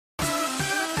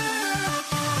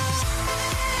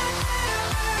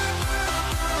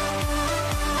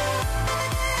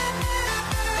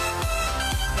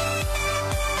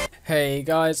Hey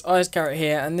guys, Carrot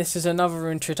here, and this is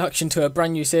another introduction to a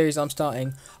brand new series I'm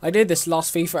starting. I did this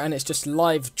last FIFA and it's just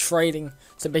live trading,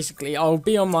 so basically I'll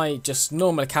be on my just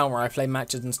normal account where I play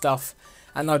matches and stuff,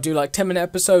 and I'll do like 10-minute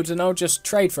episodes and I'll just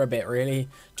trade for a bit really.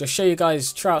 Just show you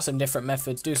guys, try out some different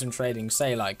methods, do some trading,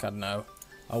 say like, I don't know,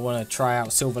 I want to try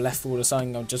out silver left forward or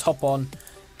something, I'll just hop on,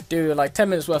 do like 10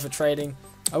 minutes worth of trading.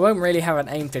 I won't really have an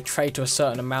aim to trade to a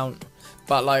certain amount,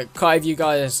 but like quite a few of you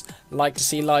guys like to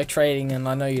see live trading, and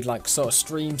I know you'd like sort of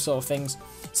stream sort of things.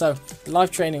 So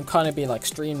live trading kind of be like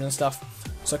streams and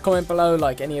stuff. So comment below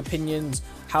like any opinions,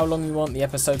 how long you want the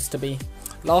episodes to be.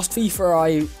 Last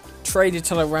FIFA I traded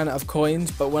till I ran out of coins,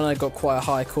 but when I got quite a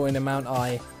high coin amount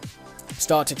I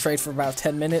started to trade for about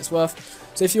 10 minutes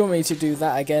worth. So if you want me to do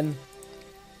that again,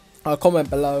 I'll comment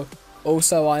below.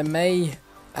 Also I may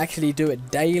actually do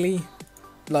it daily,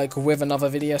 like with another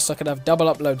video, so I could have double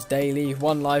uploads daily,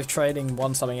 one live trading,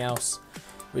 one something else,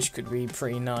 which could be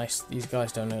pretty nice. These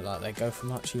guys don't look like they go for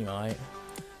much, you might.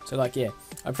 So like, yeah,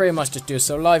 I pretty much just do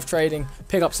some live trading,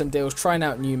 pick up some deals, trying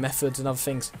out new methods and other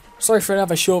things. Sorry for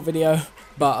another short video,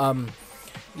 but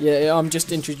yeah, I'm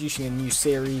just introducing a new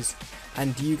series,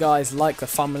 and you guys like the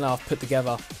thumbnail I've put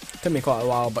together. Took me quite a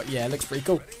while, but yeah, it looks pretty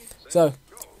cool. So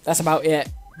that's about it.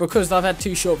 Because I've had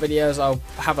two short videos, I'll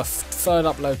have a third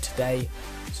upload today.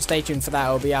 So stay tuned for that,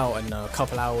 it'll be out in a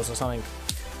couple hours or something.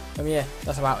 Yeah,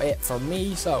 that's about it from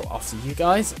me, so I'll see you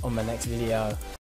guys on the next video.